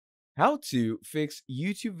How to fix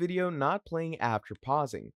YouTube video not playing after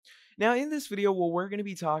pausing. Now, in this video, what we're going to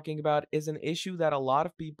be talking about is an issue that a lot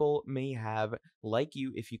of people may have, like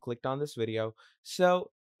you, if you clicked on this video. So,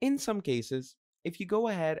 in some cases, if you go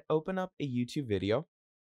ahead, open up a YouTube video,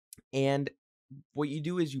 and what you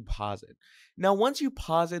do is you pause it. Now, once you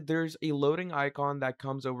pause it, there's a loading icon that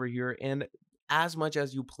comes over here, and as much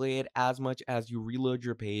as you play it, as much as you reload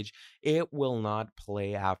your page, it will not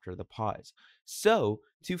play after the pause. So,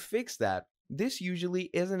 to fix that, this usually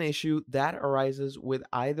is an issue that arises with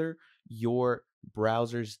either your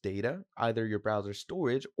browser's data, either your browser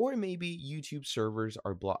storage, or maybe YouTube servers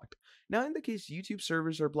are blocked. Now, in the case YouTube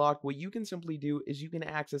servers are blocked, what you can simply do is you can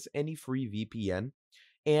access any free VPN,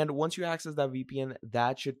 and once you access that VPN,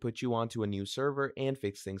 that should put you onto a new server and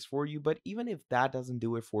fix things for you. But even if that doesn't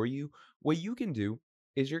do it for you, what you can do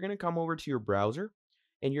is you're going to come over to your browser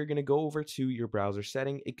and you're going to go over to your browser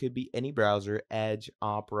setting. It could be any browser, Edge,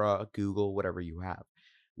 Opera, Google, whatever you have.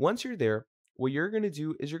 Once you're there, what you're going to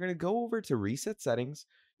do is you're going to go over to reset settings.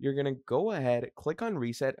 You're going to go ahead, click on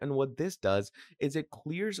reset. And what this does is it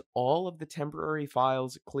clears all of the temporary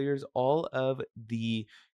files, clears all of the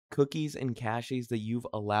cookies and caches that you've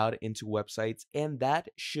allowed into websites, and that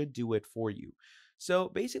should do it for you. So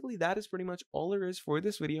basically, that is pretty much all there is for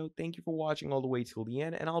this video. Thank you for watching all the way till the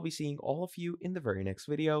end, and I'll be seeing all of you in the very next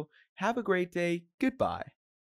video. Have a great day. Goodbye.